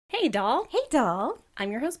Hey, doll. Hey, doll.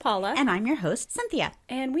 I'm your host, Paula. And I'm your host, Cynthia.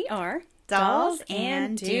 And we are Dolls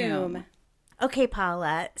and Doom. Okay,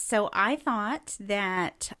 Paula. So I thought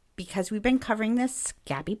that because we've been covering this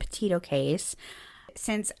Gabby Petito case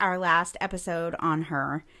since our last episode on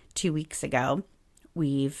her 2 weeks ago,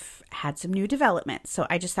 we've had some new developments. So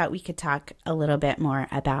I just thought we could talk a little bit more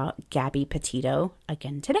about Gabby Petito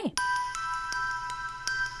again today.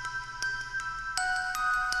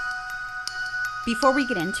 Before we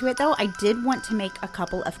get into it, though, I did want to make a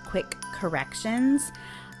couple of quick corrections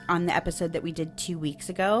on the episode that we did 2 weeks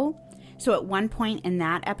ago. So at one point in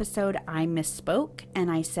that episode, I misspoke and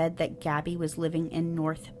I said that Gabby was living in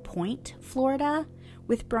North Point, Florida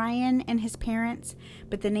with Brian and his parents,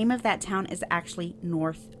 but the name of that town is actually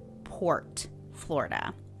Northport,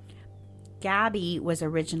 Florida. Gabby was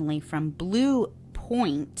originally from Blue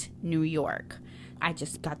Point, New York. I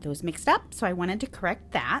just got those mixed up, so I wanted to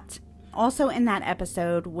correct that. Also in that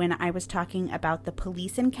episode, when I was talking about the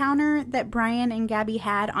police encounter that Brian and Gabby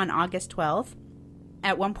had on August 12th,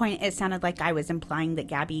 at one point it sounded like I was implying that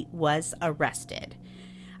Gabby was arrested.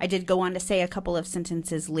 I did go on to say a couple of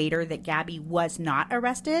sentences later that Gabby was not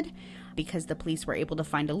arrested because the police were able to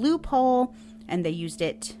find a loophole and they used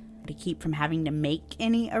it to keep from having to make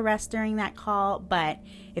any arrests during that call. But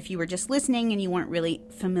if you were just listening and you weren't really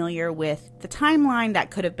familiar with the timeline,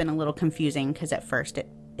 that could have been a little confusing because at first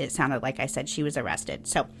it sounded like I said she was arrested.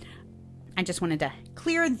 So I just wanted to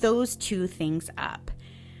clear those two things up.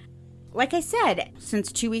 Like I said,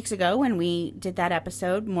 since 2 weeks ago when we did that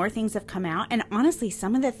episode, more things have come out. And honestly,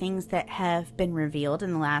 some of the things that have been revealed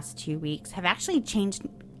in the last 2 weeks have actually changed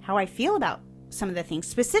how I feel about some of the things,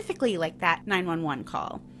 specifically like that 911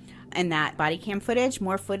 call and that body cam footage.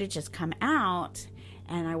 More footage has come out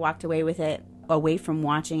and I walked away with it, away from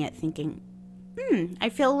watching it thinking, I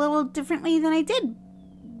feel a little differently than I did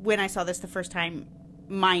when I saw this the first time,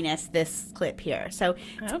 minus this clip here. So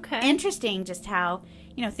okay. Interesting just how,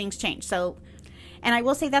 things change. So, and I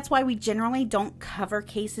will say that's why we generally don't cover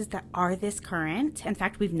cases that are this current. In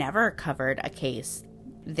fact, we've never covered a case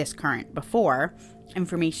this current before.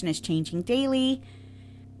 Information is changing daily.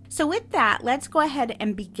 So with that, let's go ahead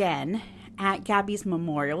and begin at Gabby's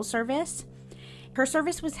memorial service. Her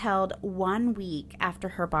service was held 1 week after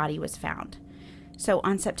her body was found. So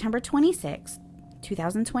on September 26th,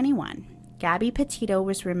 2021, Gabby Petito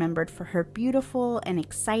was remembered for her beautiful and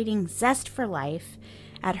exciting zest for life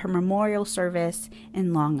at her memorial service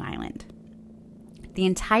in Long Island. The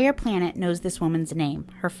entire planet knows this woman's name.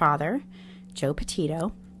 Her father, Joe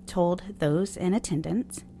Petito, told those in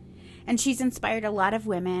attendance, and she's inspired a lot of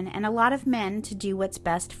women and a lot of men to do what's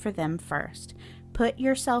best for them first. Put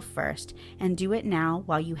yourself first and do it now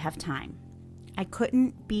while you have time. I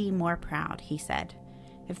couldn't be more proud, he said.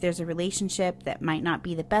 If there's a relationship that might not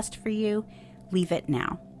be the best for you, leave it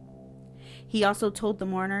now. He also told the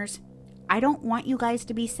mourners, I don't want you guys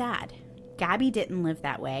to be sad. Gabby didn't live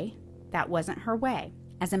that way. That wasn't her way.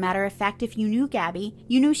 As a matter of fact, if you knew Gabby,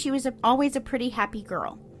 you knew she was always a pretty happy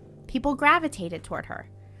girl. People gravitated toward her.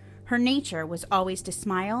 Her nature was always to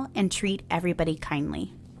smile and treat everybody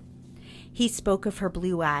kindly. He spoke of her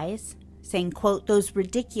blue eyes, saying, quote, those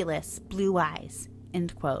ridiculous blue eyes,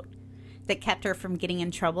 end quote, that kept her from getting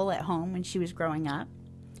in trouble at home when she was growing up.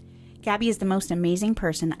 Gabby is the most amazing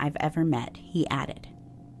person I've ever met, he added.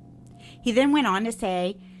 He then went on to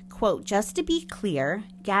say, quote, just to be clear,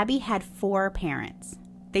 Gabby had 4 parents.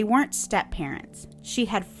 They weren't step-parents. She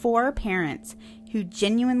had 4 parents who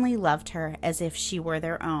genuinely loved her as if she were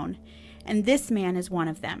their own, and this man is one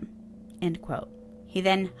of them, end quote. He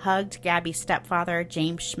then hugged Gabby's stepfather,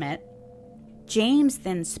 James Schmidt. James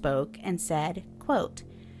then spoke and said, quote,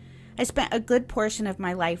 I spent a good portion of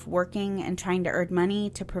my life working and trying to earn money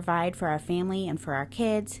to provide for our family and for our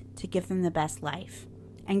kids, to give them the best life.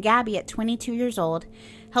 And Gabby, at 22 years old,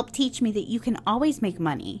 helped teach me that you can always make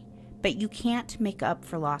money, but you can't make up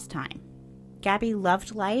for lost time. Gabby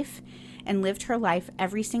loved life and lived her life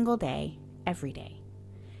every single day, every day.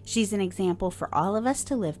 She's an example for all of us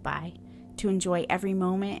to live by, to enjoy every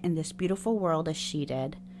moment in this beautiful world as she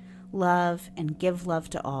did, love and give love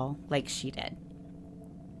to all like she did.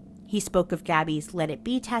 He spoke of Gabby's Let It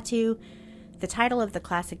Be tattoo, the title of the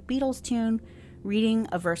classic Beatles tune, reading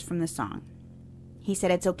a verse from the song. He said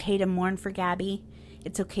it's okay to mourn for Gabby,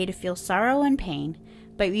 it's okay to feel sorrow and pain,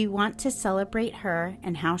 but we want to celebrate her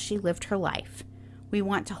and how she lived her life. We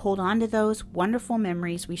want to hold on to those wonderful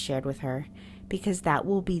memories we shared with her, because that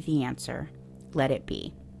will be the answer. Let it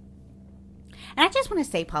be. And I just want to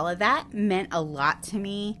say, Paula, that meant a lot to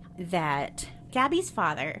me that Gabby's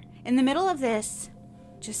father, in the middle of this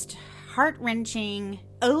just heart-wrenching,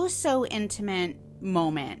 oh so intimate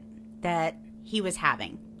moment that he was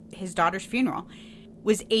having his daughter's funeral,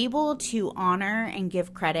 was able to honor and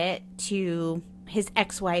give credit to his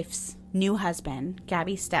ex-wife's new husband,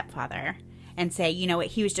 Gabby's stepfather, and say, you know what,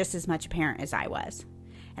 he was just as much a parent as I was.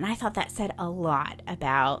 And I thought that said a lot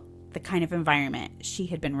about the kind of environment she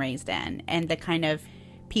had been raised in and the kind of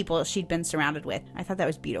people she'd been surrounded with. I thought that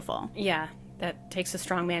was beautiful. Yeah, that takes a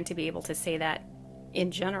strong man to be able to say that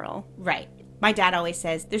in general. Right. My dad always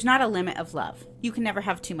says, there's not a limit of love. You can never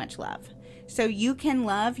have too much love. So you can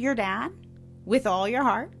love your dad with all your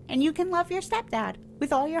heart, and you can love your stepdad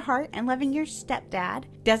with all your heart, and loving your stepdad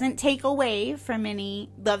doesn't take away from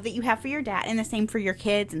any love that you have for your dad, and the same for your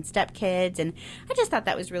kids and stepkids. And I just thought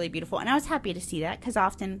that was really beautiful, and I was happy to see that because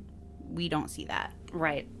often we don't see that.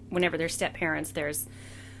 Right. Whenever there's step parents, there's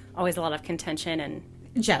always a lot of contention and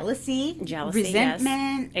jealousy,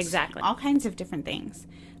 resentment, yes. Exactly, all kinds of different things.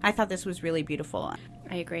 I thought this was really beautiful.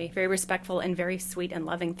 I agree. Very respectful and very sweet and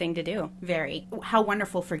loving thing to do. Very. How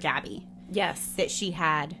wonderful for Gabby. Yes. That she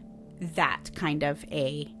had that kind of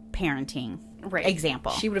a parenting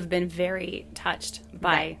example. She would have been very touched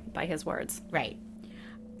by his words. Right.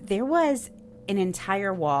 There was an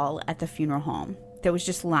entire wall at the funeral home that was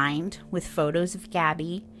just lined with photos of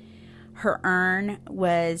Gabby. Her urn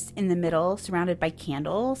was in the middle, surrounded by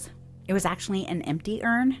candles. It was actually an empty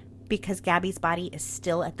urn because Gabby's body is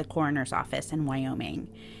still at the coroner's office in Wyoming.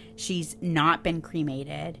 She's not been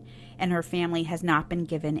cremated, and her family has not been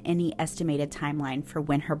given any estimated timeline for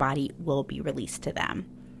when her body will be released to them.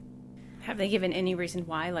 Have they given any reason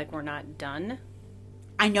why, like we're not done?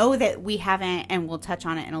 I know that we haven't, and we'll touch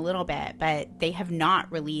on it in a little bit, but they have not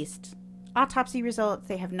released autopsy results.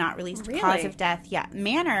 They have not released cause of death. Yeah,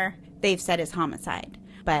 manner, they've said is homicide,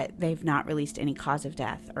 but they've not released any cause of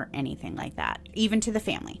death or anything like that, even to the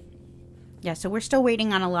family. Yeah, so we're still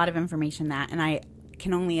waiting on a lot of information and I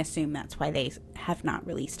can only assume that's why they have not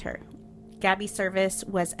released her. Gabby's service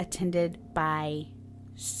was attended by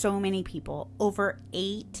so many people, over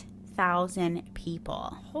 8,000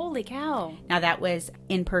 people. Holy cow. Now that was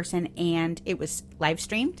in person and it was live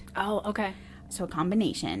streamed. Oh, okay. So a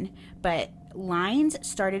combination, but lines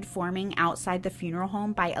started forming outside the funeral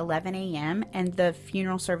home by 11 a.m. and the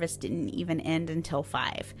funeral service didn't even end until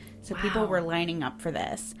 5. So people were lining up for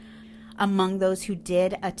this. Among those who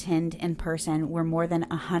did attend in person were more than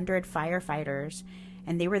 100 firefighters,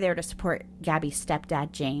 and they were there to support Gabby's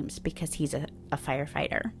stepdad, James, because he's a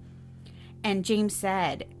firefighter. And James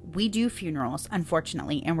said, we do funerals,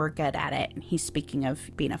 unfortunately, and we're good at it. And he's speaking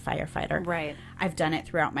of being a firefighter. Right. I've done it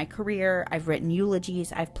throughout my career. I've written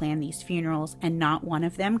eulogies. I've planned these funerals, and not one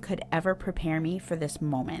of them could ever prepare me for this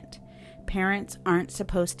moment. Parents aren't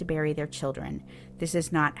supposed to bury their children. This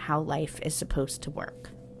is not how life is supposed to work.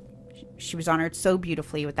 She was honored so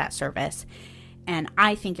beautifully with that service. And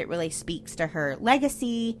I think it really speaks to her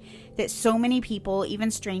legacy that so many people,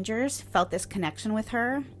 even strangers, felt this connection with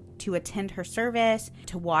her to attend her service,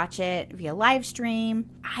 to watch it via live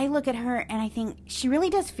stream. I look at her and I think she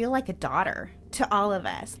really does feel like a daughter to all of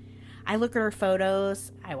us. I look at her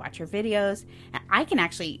photos, I watch her videos, and I can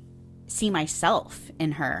actually see myself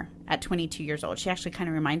in her at 22 years old. She actually kind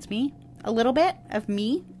of reminds me a little bit of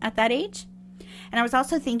me at that age. And I was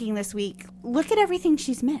also thinking this week, look at everything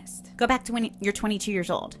she's missed. Go back to when you're 22 years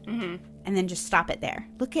old and then just stop it there.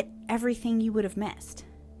 Look at everything you would have missed.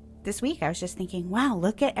 This week I was just thinking, wow,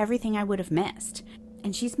 look at everything I would have missed.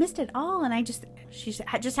 And she's missed it all. And she's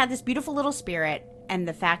just had this beautiful little spirit. And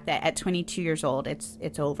the fact that at 22 years old,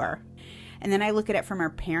 it's over. And then I look at it from her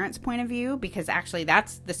parents' point of view, because actually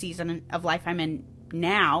that's the season of life I'm in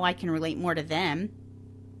now. I can relate more to them.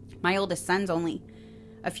 My oldest son's only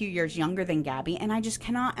a few years younger than Gabby, and I just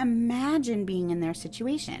cannot imagine being in their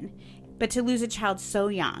situation. But to lose a child so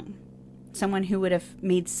young, someone who would have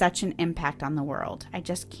made such an impact on the world, I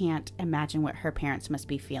just can't imagine what her parents must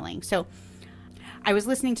be feeling. So I was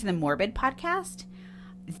listening to the Morbid podcast.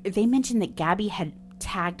 They mentioned that Gabby had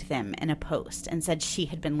tagged them in a post and said she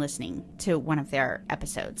had been listening to one of their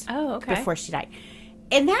episodes before she died.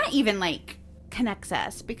 And that even connects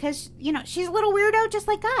us because, she's a little weirdo just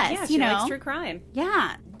like us. Yeah, she likes true crime.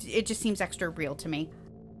 Yeah, it just seems extra real to me.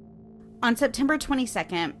 On September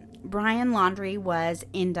 22nd, Brian Laundrie was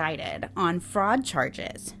indicted on fraud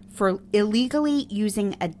charges for illegally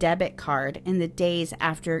using a debit card in the days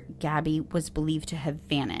after Gabby was believed to have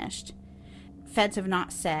vanished. Feds have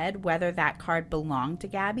not said whether that card belonged to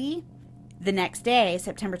Gabby. The next day,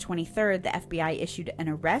 September 23rd, the FBI issued an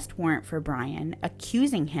arrest warrant for Brian,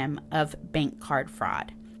 accusing him of bank card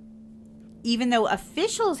fraud. Even though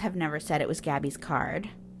officials have never said it was Gabby's card,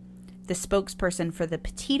 The spokesperson for the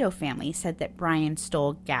Petito family said that Brian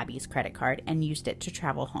stole Gabby's credit card and used it to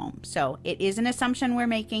travel home. So it is an assumption we're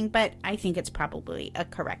making, but I think it's probably a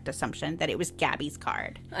correct assumption that it was Gabby's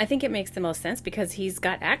card. I think it makes the most sense because he's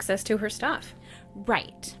got access to her stuff.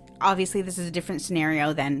 Right. Obviously, this is a different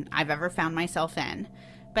scenario than I've ever found myself in.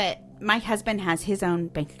 But my husband has his own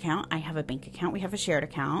bank account. I have a bank account. We have a shared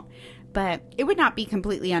account. But it would not be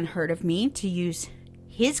completely unheard of me to use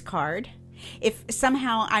his card. If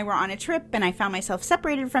somehow I were on a trip and I found myself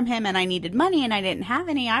separated from him and I needed money and I didn't have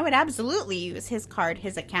any, I would absolutely use his card,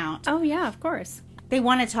 his account. Oh, yeah, of course. They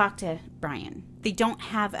want to talk to Brian. They don't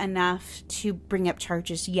have enough to bring up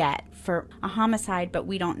charges yet for a homicide, but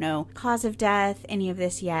we don't know cause of death, any of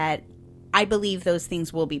this yet. I believe those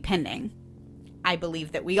things will be pending. I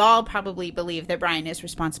believe that we all probably believe that Brian is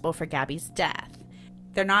responsible for Gabby's death.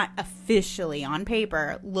 They're not officially on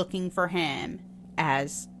paper looking for him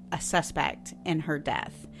as a suspect in her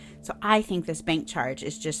death. So I think this bank charge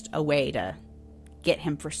is just a way to get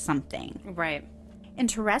him for something. Right.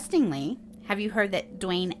 Interestingly, have you heard that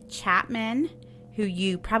Dwayne Chapman, who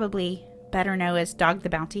you probably better know as Dog the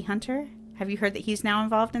Bounty Hunter, have you heard that he's now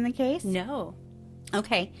involved in the case? No.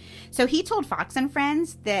 Okay, so he told Fox and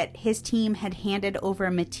Friends that his team had handed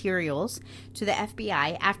over materials to the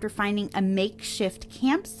FBI after finding a makeshift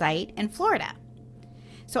campsite in Florida.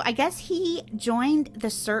 So I guess he joined the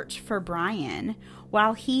search for Brian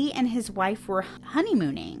while he and his wife were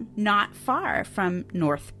honeymooning not far from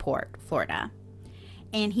Northport, Florida.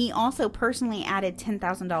 And he also personally added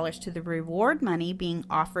 $10,000 to the reward money being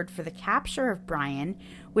offered for the capture of Brian,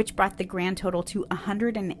 which brought the grand total to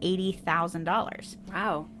 $180,000.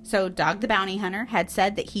 Wow. So Dog the Bounty Hunter had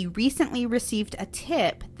said that he recently received a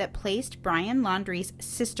tip that placed Brian Laundrie's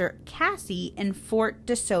sister Cassie in Fort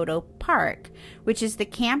DeSoto Park, which is the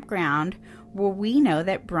campground where we know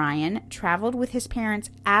that Brian traveled with his parents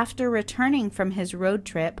after returning from his road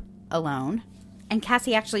trip alone. And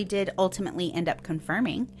Cassie actually did ultimately end up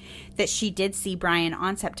confirming that she did see Brian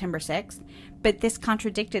on September 6th, but this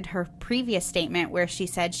contradicted her previous statement where she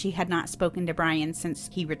said she had not spoken to Brian since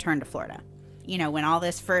he returned to Florida. You know, when all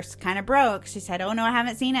this first kind of broke, she said, oh no, I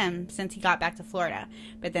haven't seen him since he got back to Florida.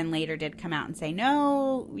 But then later did come out and say,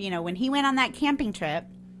 no, you know, when he went on that camping trip,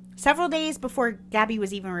 several days before Gabby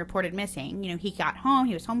was even reported missing, you know, he got home,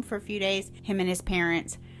 he was home for a few days, him and his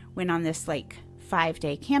parents went on this like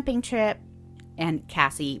 5-day camping trip. And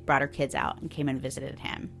Cassie brought her kids out and came and visited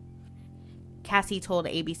him. Cassie told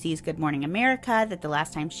ABC's Good Morning America that the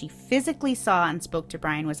last time she physically saw and spoke to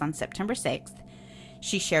Brian was on September 6th.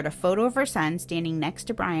 She shared a photo of her son standing next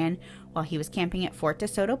to Brian while he was camping at Fort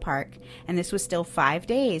DeSoto Park, and this was still 5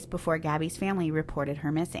 days before Gabby's family reported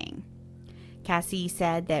her missing. Cassie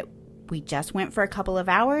said that we just went for a couple of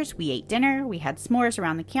hours, we ate dinner, we had s'mores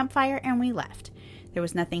around the campfire, and we left. There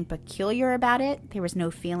was nothing peculiar about it. There was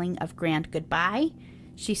no feeling of grand goodbye.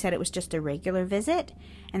 She said it was just a regular visit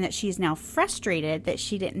and that she is now frustrated that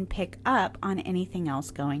she didn't pick up on anything else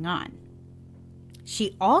going on.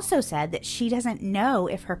 She also said that she doesn't know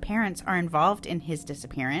if her parents are involved in his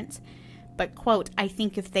disappearance, but, quote, I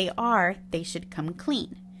think if they are, they should come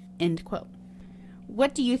clean, end quote.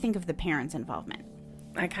 What do you think of the parents' involvement?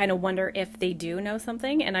 I kind of wonder if they do know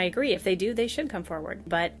something, and I agree. If they do, they should come forward.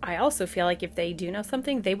 But I also feel like if they do know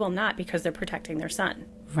something, they will not because they're protecting their son.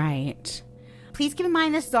 Right. Please keep in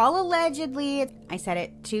mind, this is all allegedly. I said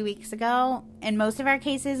it 2 weeks ago. In most of our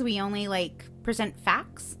cases, we only, present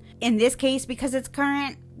facts. In this case, because it's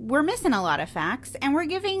current, we're missing a lot of facts, and we're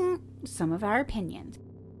giving some of our opinions.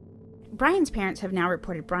 Brian's parents have now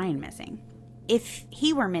reported Brian missing. If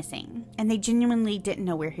he were missing, and they genuinely didn't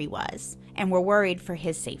know where he was, and were worried for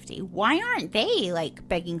his safety, why aren't they,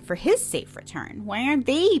 begging for his safe return? Why aren't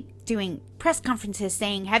they doing press conferences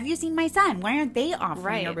saying, have you seen my son? Why aren't they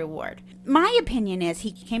offering a reward? My opinion is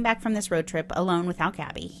he came back from this road trip alone without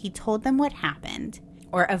Gabby. He told them what happened,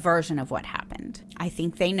 or a version of what happened. I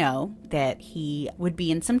think they know that he would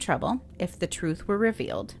be in some trouble if the truth were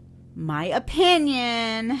revealed. My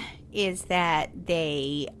opinion is that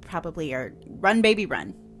they probably are run, baby,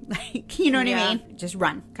 run. You know what I mean? Just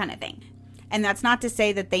run kind of thing. And that's not to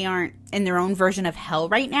say that they aren't in their own version of hell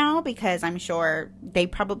right now, because I'm sure they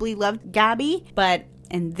probably loved Gabby. But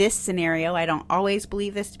in this scenario, I don't always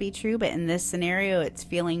believe this to be true, but in this scenario, it's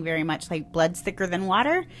feeling very much like blood's thicker than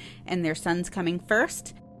water, and their son's coming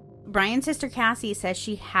first. Brian's sister Cassie says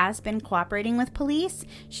she has been cooperating with police.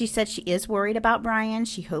 She said she is worried about Brian.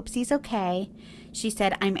 She hopes he's okay. She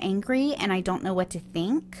said, I'm angry and I don't know what to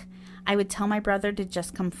think. I would tell my brother to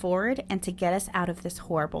just come forward and to get us out of this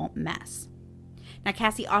horrible mess. Now,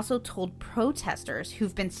 Cassie also told protesters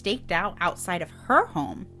who've been staked out outside of her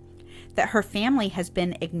home that her family has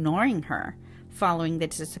been ignoring her following the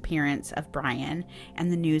disappearance of Brian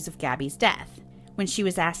and the news of Gabby's death. When she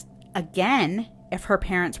was asked again if her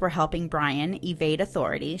parents were helping Brian evade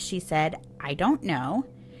authorities, she said, "I don't know,"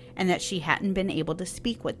 and that she hadn't been able to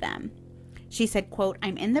speak with them. She said, quote,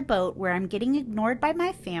 "I'm in the boat where I'm getting ignored by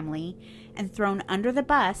my family and thrown under the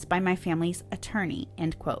bus by my family's attorney,"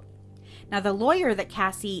 end quote. Now, the lawyer that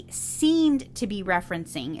Cassie seemed to be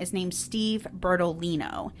referencing is named Steve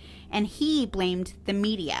Bertolino, and he blamed the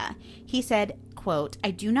media. He said, quote,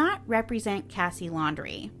 "I do not represent Cassie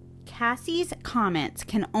Laundrie. Cassie's comments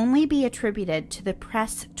can only be attributed to the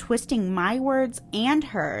press twisting my words and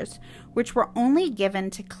hers, which were only given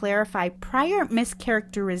to clarify prior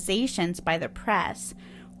mischaracterizations by the press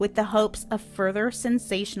with the hopes of further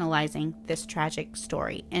sensationalizing this tragic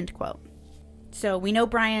story," end quote. So we know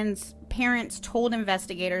Brian's parents told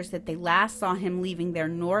investigators that they last saw him leaving their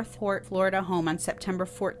Northport, Florida home on September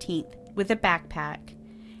 14th with a backpack,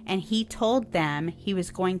 and he told them he was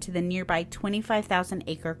going to the nearby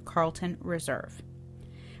 25,000-acre Carlton Reserve.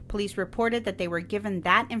 Police reported that they were given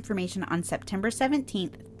that information on September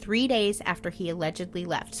 17th, 3 days after he allegedly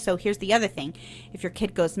left. So here's the other thing. If your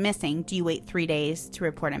kid goes missing, do you wait 3 days to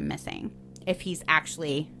report him missing? If he's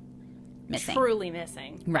actually missing. Truly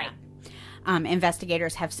missing. Right. Yeah.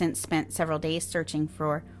 Investigators have since spent several days searching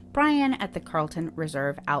for Brian at the Carlton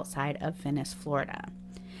Reserve outside of Venice, Florida.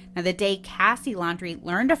 Now, the day Cassie Laundrie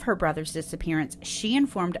learned of her brother's disappearance, she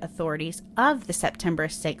informed authorities of the September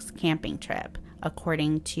 6th camping trip,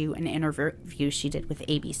 according to an interview she did with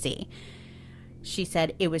ABC. She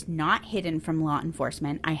said, "It was not hidden from law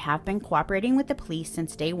enforcement. I have been cooperating with the police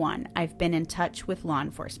since day one. I've been in touch with law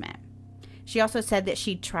enforcement." She also said that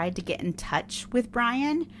she tried to get in touch with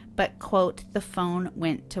Brian, but, quote, "the phone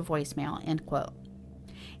went to voicemail," end quote.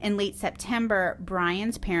 In late September,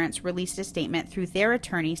 Brian's parents released a statement through their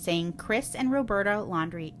attorney saying Chris and Roberta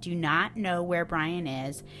Laundrie do not know where Brian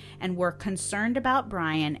is and were concerned about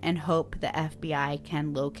Brian and hope the FBI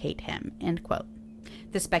can locate him, end quote.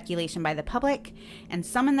 The speculation by the public and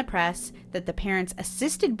some in the press that the parents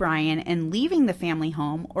assisted Brian in leaving the family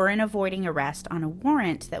home or in avoiding arrest on a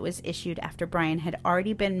warrant that was issued after Brian had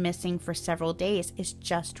already been missing for several days is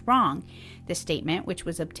just wrong. The statement, which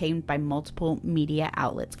was obtained by multiple media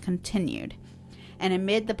outlets, continued. And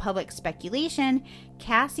amid the public speculation,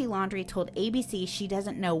 Cassie Laundrie told ABC she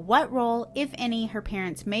doesn't know what role, if any, her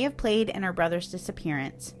parents may have played in her brother's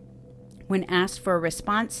disappearance. When asked for a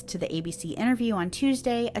response to the ABC interview on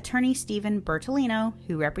Tuesday, attorney Stephen Bertolino,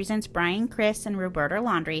 who represents Brian, Chris, and Roberta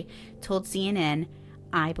Laundrie, told CNN,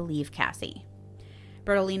 "I believe Cassie."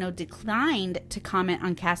 Bertolino declined to comment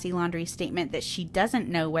on Cassie Laundrie's statement that she doesn't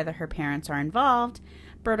know whether her parents are involved.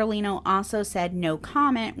 Bertolino also said no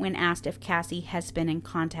comment when asked if Cassie has been in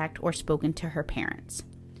contact or spoken to her parents.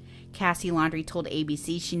 Cassie Laundrie told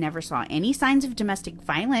ABC she never saw any signs of domestic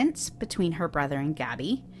violence between her brother and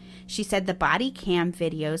Gabby. She said the body cam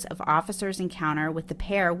videos of officers' encounter with the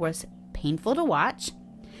pair was painful to watch.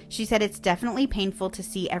 She said it's definitely painful to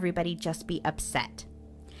see everybody just be upset.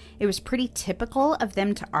 It was pretty typical of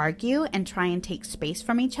them to argue and try and take space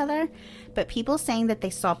from each other, but people saying that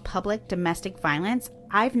they saw public domestic violence,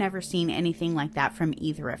 I've never seen anything like that from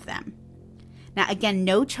either of them. Now, again,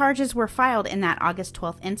 no charges were filed in that August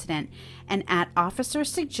 12th incident, and at officers'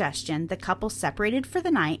 suggestion, the couple separated for the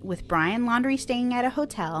night, with Brian Laundrie staying at a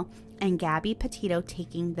hotel and Gabby Petito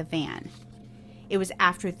taking the van. It was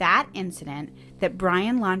after that incident that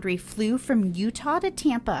Brian Laundrie flew from Utah to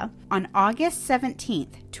Tampa on August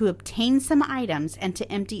 17th to obtain some items and to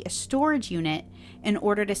empty a storage unit in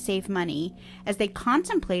order to save money as they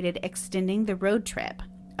contemplated extending the road trip.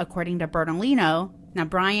 According to Bertolino, now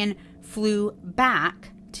Brian flew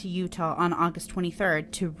back to Utah on August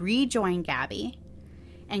 23rd to rejoin Gabby,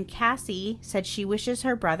 and Cassie said she wishes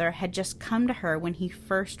her brother had just come to her when he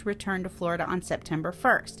first returned to Florida on September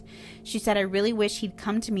 1st. She said, "I really wish he'd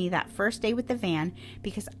come to me that first day with the van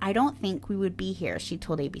because I don't think we would be here," she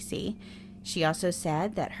told ABC. She also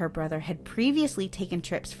said that her brother had previously taken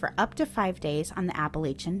trips for up to 5 days on the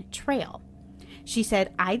Appalachian Trail. She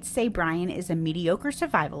said, "I'd say Brian is a mediocre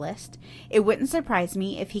survivalist. It wouldn't surprise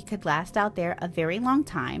me if he could last out there a very long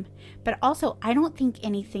time, but also I don't think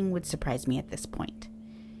anything would surprise me at this point."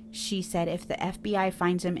 She said, "If the FBI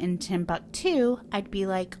finds him in Timbuktu, I'd be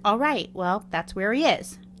like, all right, well, that's where he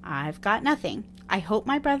is. I've got nothing. I hope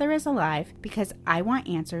my brother is alive because I want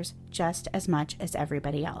answers just as much as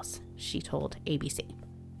everybody else," she told ABC.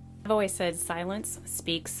 I've always said silence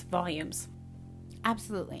speaks volumes.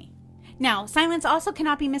 Absolutely. Now, silence also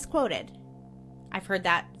cannot be misquoted. I've heard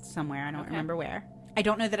that somewhere. I don't remember where. I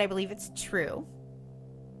don't know that I believe it's true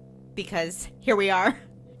because here we are.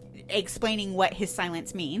 explaining what his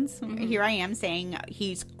silence means. Here I am saying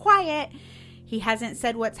he's quiet. He hasn't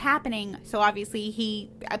said what's happening. So obviously he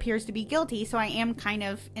appears to be guilty. So I am kind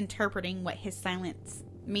of interpreting what his silence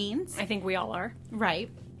means. I think we all are. Right.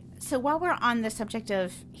 So while we're on the subject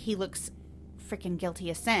of he looks freaking guilty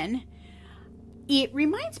as sin, it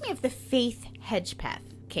reminds me of the Faith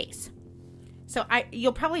Hedgepeth case. So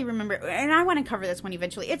you'll probably remember, and I want to cover this one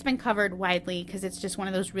eventually. It's been covered widely because it's just one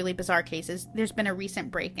of those really bizarre cases. There's been a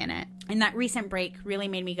recent break in it. And that recent break really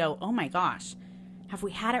made me go, oh my gosh, have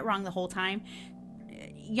we had it wrong the whole time?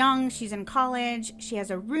 Young, she's in college. She has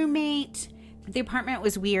a roommate. The apartment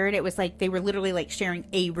was weird. It was like they were literally like sharing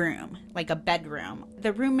a room, like a bedroom.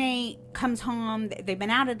 The roommate comes home. They've been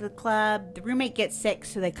out of the club. The roommate gets sick,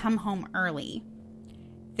 so they come home early.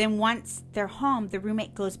 Then once they're home, the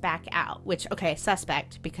roommate goes back out, which, okay,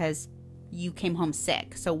 suspect, because you came home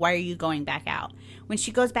sick. So why are you going back out? When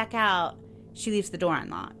she goes back out, she leaves the door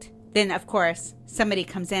unlocked. Then, of course, somebody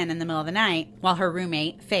comes in the middle of the night while her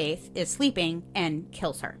roommate, Faith, is sleeping and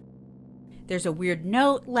kills her. There's a weird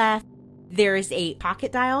note left. There is a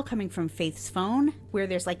pocket dial coming from Faith's phone where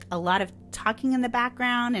there's like a lot of talking in the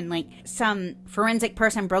background, and like some forensic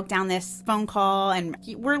person broke down this phone call, and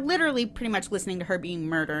we're literally pretty much listening to her being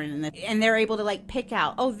murdered, and they're able to like pick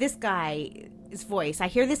out, oh, this guy's voice. I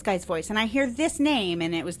hear this guy's voice, and I hear this name,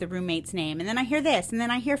 and it was the roommate's name, and then I hear this, and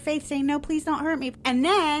then I hear Faith saying, no, please don't hurt me. And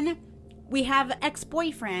then we have an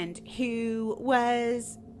ex-boyfriend who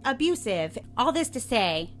was abusive. All this to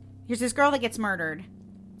say, here's this girl that gets murdered.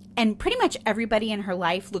 And pretty much everybody in her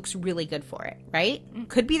life looks really good for it, right?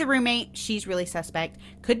 Could be the roommate, she's really suspect.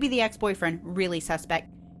 Could be the ex-boyfriend, really suspect.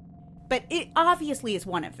 But it obviously is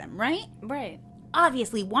one of them, right? Right.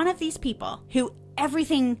 Obviously, one of these people who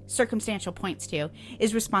everything circumstantial points to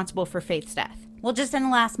is responsible for Faith's death. Well, just in the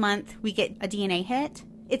last month, we get a DNA hit.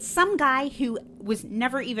 It's some guy who was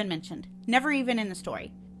never even mentioned, never even in the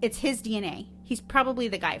story. It's his DNA. He's probably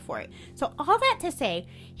the guy for it. So all that to say,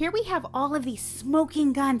 here we have all of these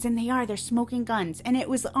smoking guns, and they're smoking guns. And it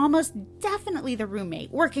was almost definitely the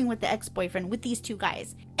roommate working with the ex-boyfriend with these two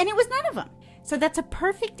guys. And it was none of them. So that's a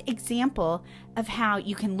perfect example of how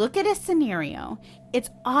you can look at a scenario. It's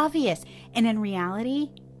obvious. And in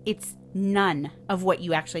reality, it's none of what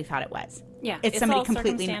you actually thought it was. Yeah. It's somebody all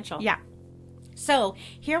completely. Circumstantial. Yeah. So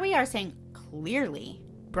here we are saying, clearly,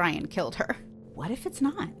 Brian killed her. What if it's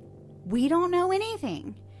not? We don't know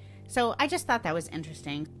anything. So I just thought that was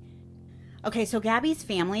interesting. Okay, so Gabby's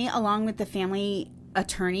family, along with the family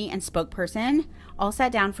attorney and spokesperson, all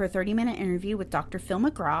sat down for a 30-minute interview with Dr. Phil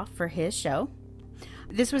McGraw for his show.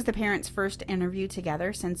 This was the parents' first interview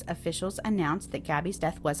together since officials announced that Gabby's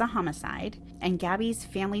death was a homicide. And Gabby's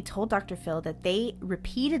family told Dr. Phil that they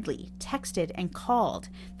repeatedly texted and called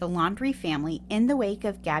the Laundrie family in the wake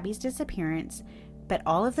of Gabby's disappearance. But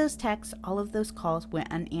all of those texts, all of those calls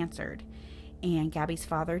went unanswered. And Gabby's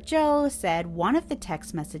father, Joe, said one of the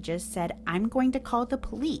text messages said, I'm going to call the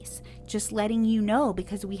police, just letting you know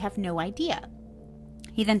because we have no idea.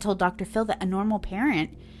 He then told Dr. Phil that a normal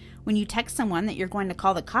parent, when you text someone that you're going to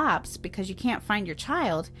call the cops because you can't find your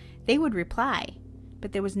child, they would reply.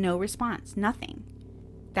 But there was no response, nothing.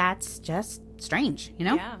 That's just strange, you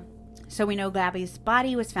know? Yeah. So we know Gabby's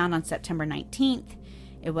body was found on September 19th.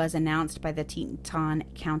 It was announced by the Teton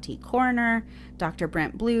County coroner, Dr.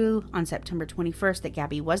 Brent Blue, on September 21st that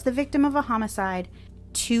Gabby was the victim of a homicide.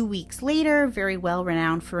 2 weeks later, very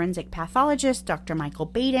well-renowned forensic pathologist Dr. Michael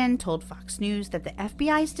Baden told Fox News that the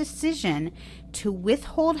FBI's decision to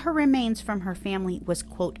withhold her remains from her family was,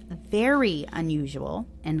 quote, very unusual,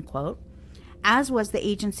 end quote, as was the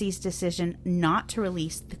agency's decision not to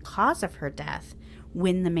release the cause of her death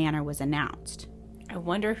when the manner was announced. I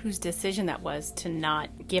wonder whose decision that was to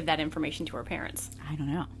not give that information to her parents. I don't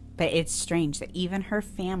know. But it's strange that even her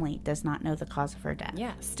family does not know the cause of her death.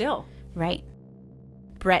 Yeah, still. Right.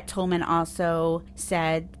 Brett Tolman also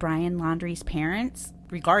said Brian Laundrie's parents,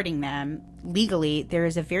 regarding them, legally, there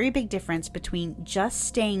is a very big difference between just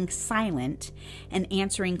staying silent and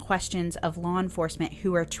answering questions of law enforcement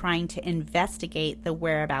who are trying to investigate the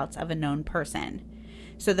whereabouts of a known person.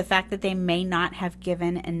 So the fact that they may not have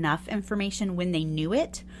given enough information when they knew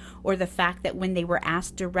it, or the fact that when they were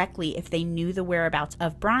asked directly if they knew the whereabouts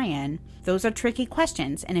of Brian, those are tricky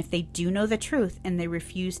questions. And if they do know the truth and they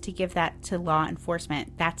refuse to give that to law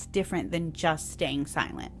enforcement, that's different than just staying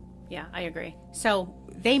silent. Yeah, I agree. So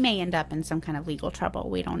they may end up in some kind of legal trouble.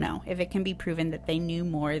 We don't know if it can be proven that they knew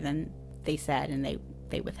more than they said and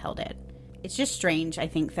they withheld it. It's just strange, I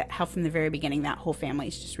think, that how from the very beginning that whole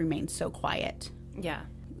family's just remained so quiet. Yeah.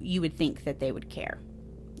 You would think that they would care.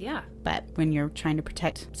 Yeah. But when you're trying to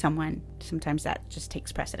protect someone, sometimes that just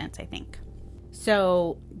takes precedence, I think.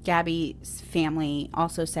 So Gabby's family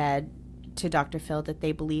also said to Dr. Phil that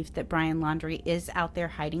they believed that Brian Laundrie is out there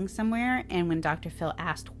hiding somewhere. And when Dr. Phil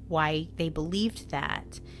asked why they believed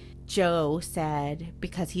that, Joe said,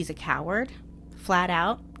 because he's a coward, flat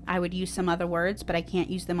out. I would use some other words, but I can't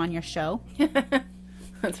use them on your show.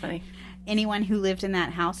 That's funny. Anyone who lived in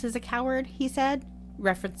that house is a coward, he said,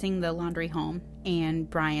 referencing the Laundrie home and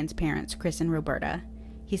Brian's parents, Chris and Roberta.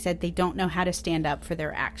 He said they don't know how to stand up for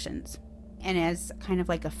their actions. And as kind of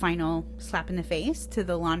like a final slap in the face to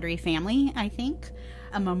the Laundrie family, I think,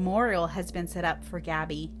 a memorial has been set up for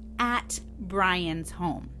Gabby at Brian's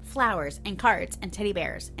home. Flowers and cards and teddy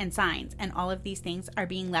bears and signs and all of these things are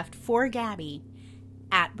being left for Gabby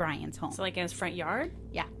at Brian's home. So like in his front yard?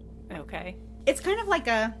 Yeah. Okay. It's kind of like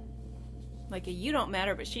a you don't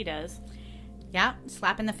matter, but she does. yeah,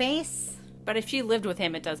 slap in the face. But if she lived with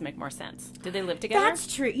him, it does make more sense. Did they live together?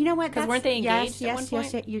 That's true. You know what? Because weren't they engaged at one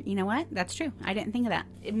point? Yes. You know what? That's true. I didn't think of that.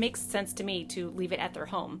 It makes sense to me to leave it at their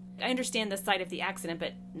home. I understand the site of the accident,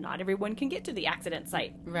 but not everyone can get to the accident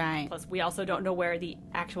site. Right. Plus, we also don't know where the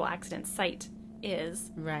actual accident site is.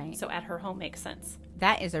 Right. So at her home makes sense.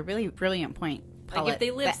 That is a really brilliant point. Like if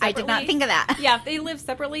they live separately, I did not think of that. Yeah, if they live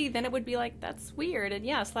separately, then it would be like, that's weird. And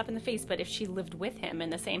yeah, slap in the face. But if she lived with him in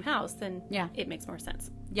the same house, then yeah, it makes more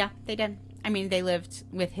sense. Yeah, they did. I mean, they lived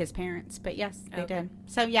with his parents, but yes, they Okay. did.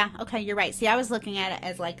 So yeah, okay, you're right. See, I was looking at it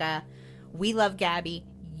as like we love Gabby.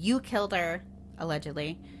 You killed her,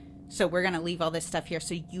 allegedly. So we're going to leave all this stuff here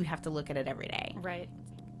so you have to look at it every day. Right.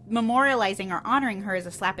 Memorializing or honoring her is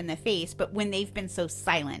a slap in the face, but when they've been so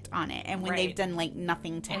silent on it and when Right. they've done like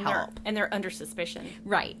nothing to And help. they're under suspicion.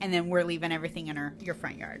 Right. And then we're leaving everything in your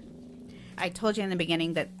front yard. I told you in the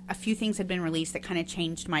beginning that a few things had been released that kind of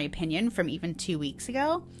changed my opinion from even 2 weeks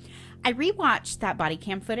ago. I rewatched that body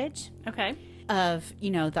cam footage Okay. of,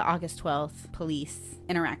 the August 12th police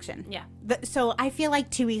interaction. Yeah. So I feel like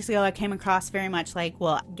 2 weeks ago I came across very much like,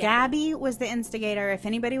 well, Gabby was the instigator. If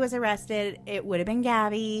anybody was arrested, it would have been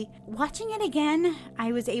Gabby. Watching it again,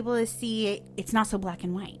 I was able to see it's not so black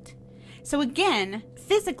and white. So again,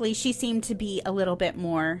 physically, she seemed to be a little bit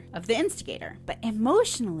more of the instigator. But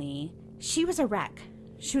emotionally, she was a wreck.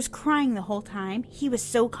 She was crying the whole time. He was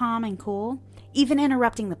so calm and cool. Even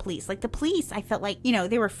interrupting the police. Like the police, I felt like,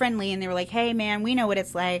 they were friendly and they were like, hey man, we know what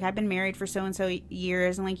it's like. I've been married for so-and-so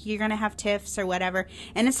years and like, you're going to have tiffs or whatever.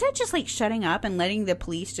 And instead of just like shutting up and letting the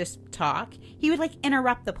police just talk, he would like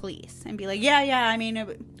interrupt the police and be like, yeah, I mean,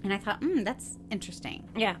 and I thought, that's interesting.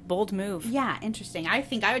 Yeah. Bold move. Yeah, interesting. I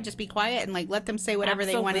think I would just be quiet and like let them say whatever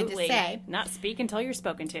they wanted to say. Not speak until you're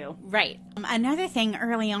spoken to. Right. Another thing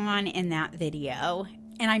early on in that video,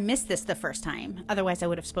 and I missed this the first time. Otherwise, I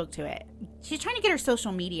would have spoke to it. She's trying to get her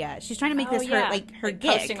social media. She's trying to make this her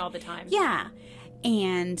gig. Posting all the time. Yeah.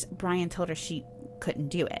 And Brian told her she couldn't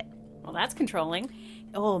do it. Well, that's controlling.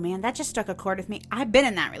 Oh, man, that just struck a chord with me. I've been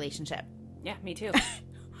in that relationship Yeah, me too.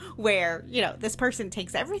 where, this person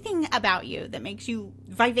takes everything about you that makes you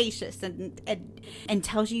vivacious and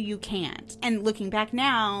tells you can't. And looking back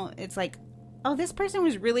now, it's like, oh, this person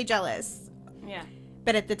was really jealous. Yeah.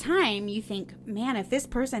 But at the time, you think, man, if this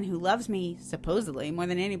person who loves me, supposedly, more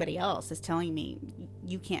than anybody else, is telling me,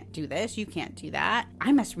 you can't do this, you can't do that,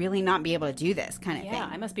 I must really not be able to do this kind of thing. Yeah,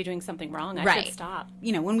 I must be doing something wrong. I Right. should stop.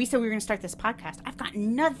 When we said we were going to start this podcast, I've got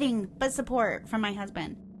nothing but support from my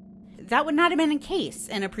husband. That would not have been the case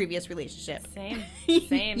in a previous relationship. Same.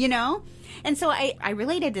 And so I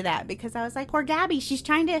related to that because I was like, poor Gabby, she's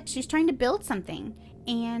trying to build something.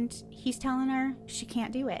 And he's telling her she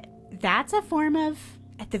can't do it. That's a form of,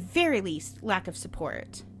 at the very least, lack of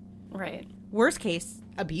support. Right. Worst case,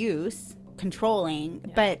 abuse, controlling.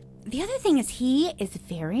 Yeah. But the other thing is he is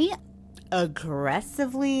very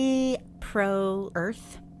aggressively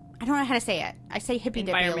pro-earth. I don't know how to say it. I say hippie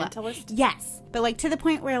dippy a lot. Environmentalist? Yes. But like to the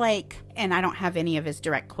point where like, and I don't have any of his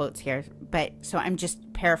direct quotes here, but so I'm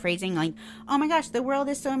just paraphrasing like, oh my gosh, the world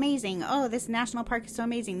is so amazing. Oh, this national park is so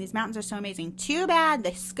amazing. These mountains are so amazing. Too bad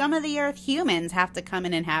the scum of the earth humans have to come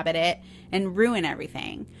and inhabit it and ruin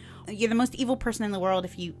everything. You're the most evil person in the world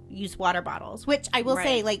if you use water bottles, which I will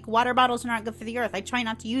say, like, water bottles are not good for the earth. I try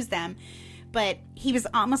not to use them. But he was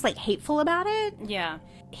almost like hateful about it. Yeah.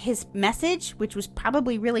 His message, which was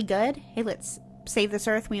probably really good, hey, let's save this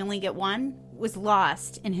earth, we only get one, was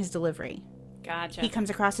lost in his delivery. Gotcha. He comes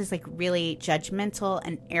across as like really judgmental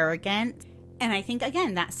and arrogant. And I think,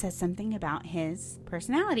 again, that says something about his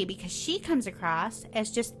personality because she comes across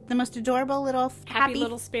as just the most adorable little happy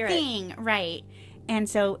little spirit thing. Right. And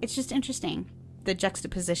so it's just interesting, the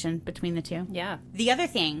juxtaposition between the two. Yeah. The other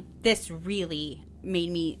thing, this really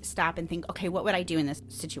made me stop and think, okay, what would I do in this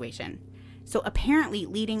situation? So apparently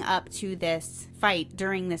leading up to this fight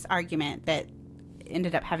during this argument that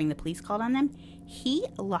ended up having the police called on them. He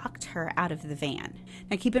locked her out of the van.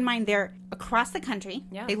 Now, keep in mind, they're across the country.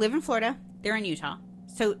 Yeah. They live in Florida. They're in Utah.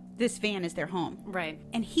 So this van is their home. Right.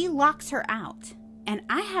 And he locks her out. And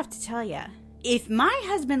I have to tell you, if my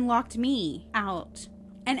husband locked me out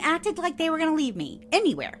and acted like they were going to leave me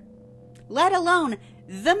anywhere, let alone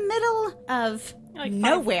the middle of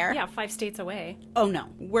nowhere. 5 states away. Oh, no.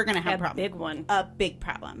 We're going to have a problem. Big one. A big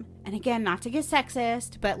problem. And again, not to get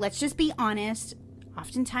sexist, but let's just be honest.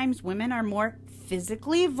 Oftentimes, women are more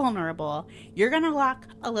physically vulnerable. You're going to lock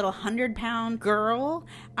a little 100-pound girl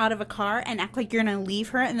out of a car and act like you're going to leave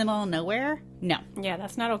her in the middle of nowhere? No. Yeah,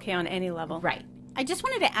 that's not okay on any level. Right. I just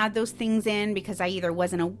wanted to add those things in because I either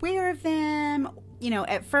wasn't aware of them.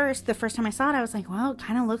 At first, the first time I saw it, I was like, well, it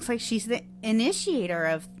kind of looks like she's the initiator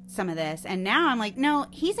of some of this. And now I'm like, no,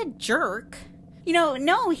 he's a jerk.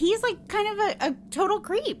 No, he's like kind of a total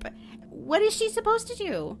creep. What is she supposed to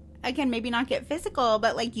do? Again, maybe not get physical,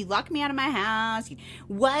 but like, you locked me out of my house.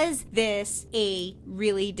 Was this a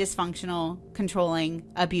really dysfunctional, controlling,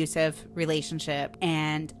 abusive relationship?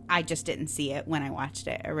 And I just didn't see it when I watched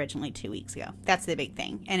it originally 2 weeks ago. That's the big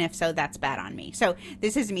thing. And if so, that's bad on me. So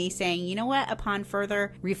this is me saying, you know what? Upon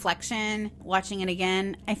further reflection, watching it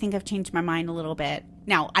again, I think I've changed my mind a little bit.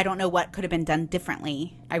 Now, I don't know what could have been done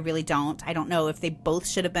differently. I really don't. I don't know if they both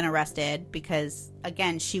should have been arrested because,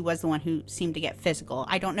 again, she was the one who seemed to get physical.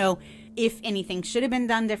 I don't know if anything should have been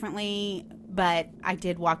done differently, but I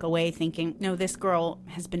did walk away thinking, no, this girl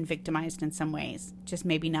has been victimized in some ways, just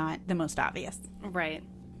maybe not the most obvious. Right.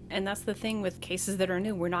 And that's the thing with cases that are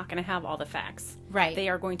new. We're not going to have all the facts. Right. They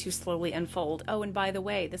are going to slowly unfold. Oh, and by the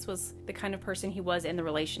way, this was the kind of person he was in the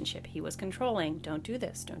relationship. He was controlling. Don't do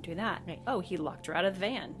this. Don't do that. Right. Oh, he locked her out of the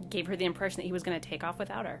van. Gave her the impression that he was going to take off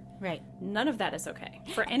without her. Right. None of that is okay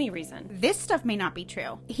for any reason. This stuff may not be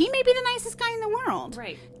true. He may be the nicest guy in the world.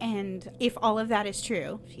 Right. And if all of that is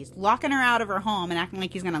true, he's locking her out of her home and acting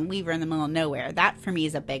like he's going to leave her in the middle of nowhere. That for me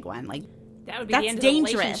is a big one. Like, that would be that's the end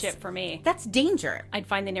dangerous. of the relationship for me. That's danger. I'd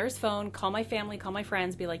find the nearest phone, call my family, call my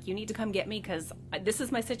friends, be like, you need to come get me because this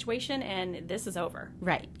is my situation and this is over.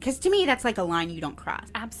 Right. Because to me, that's like a line you don't cross.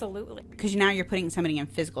 Absolutely. Because now you're putting somebody in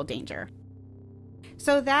physical danger.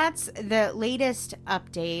 So that's the latest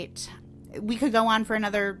update. We could go on for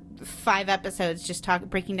another 5 episodes just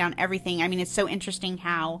breaking down everything. I mean, it's so interesting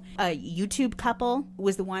how a YouTube couple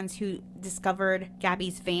was the ones who discovered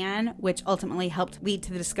Gabby's van, which ultimately helped lead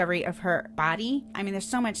to the discovery of her body. I mean, there's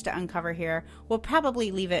so much to uncover here. We'll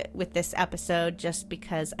probably leave it with this episode just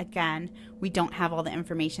because, again, we don't have all the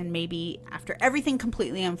information. Maybe after everything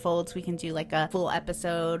completely unfolds, we can do like a full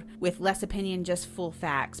episode with less opinion, just full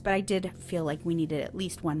facts. But I did feel like we needed at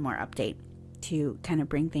least one more update to kind of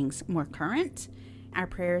bring things more current. Our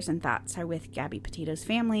prayers and thoughts are with Gabby Petito's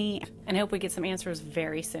family. And I hope we get some answers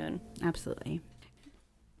very soon. Absolutely.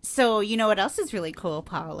 So, you know what else is really cool,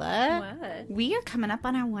 Paula? What? We are coming up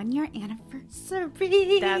on our 1-year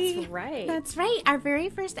anniversary. That's right. That's right. Our very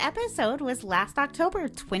first episode was last October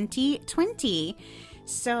 2020.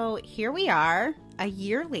 So here we are, a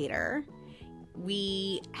year later.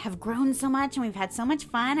 We have grown so much and we've had so much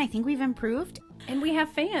fun. I think we've improved. And we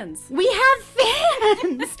have fans. We have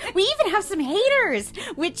fans. We even have some haters,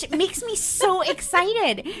 which makes me so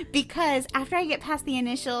excited because after I get past the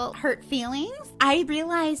initial hurt feelings, I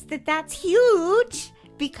realize that that's huge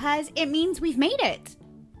because it means we've made it.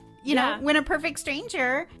 You know, when a perfect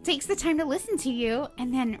stranger takes the time to listen to you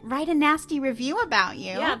and then write a nasty review about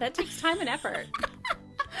you. Yeah, that takes time and effort.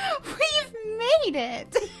 We've made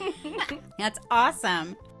it. That's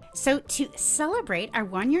awesome. So to celebrate our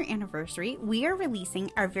 1-year anniversary, we are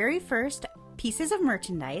releasing our very first pieces of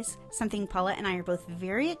merchandise, something Paula and I are both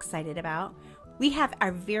very excited about. We have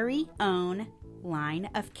our very own line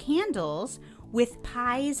of candles with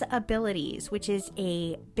Pies Abilities, which is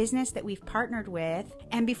a business that we've partnered with.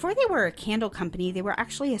 And before they were a candle company, they were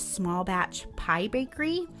actually a small batch pie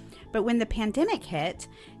bakery. But when the pandemic hit,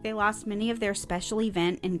 they lost many of their special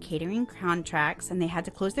event and catering contracts and they had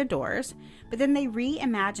to close their doors. But then they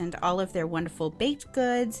reimagined all of their wonderful baked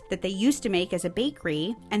goods that they used to make as a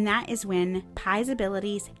bakery. And that is when Pies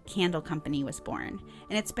Abilities Candle Company was born.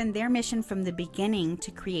 And it's been their mission from the beginning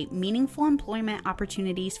to create meaningful employment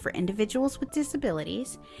opportunities for individuals with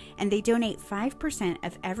disabilities. And they donate 5%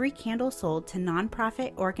 of every candle sold to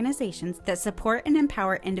nonprofit organizations that support and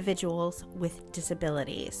empower individuals with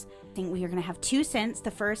disabilities. I think we are going to have 2 scents.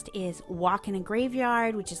 The first is Walk in a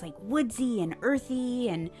Graveyard, which is like woodsy and earthy.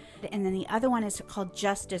 And then the other one is called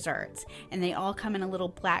Just Desserts. And they all come in a little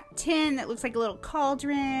black tin that looks like a little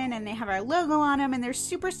cauldron. And they have our logo on them. And they're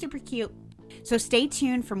super, super cute. So stay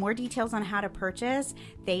tuned for more details on how to purchase.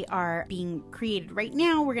 They are being created right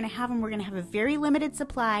now. We're going to have them. We're going to have a very limited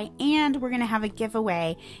supply, and we're going to have a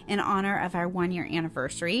giveaway in honor of our 1-year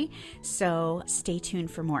anniversary. So stay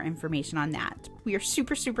tuned for more information on that. We are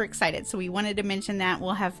super, super excited. So we wanted to mention that.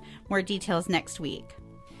 We'll have more details next week.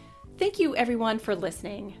 Thank you, everyone, for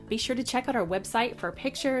listening. Be sure to check out our website for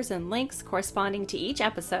pictures and links corresponding to each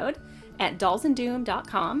episode at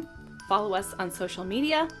dollsanddoom.com. Follow us on social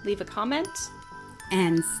media, leave a comment,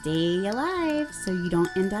 and stay alive so you don't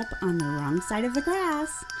end up on the wrong side of the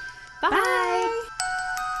grass. Bye! Bye.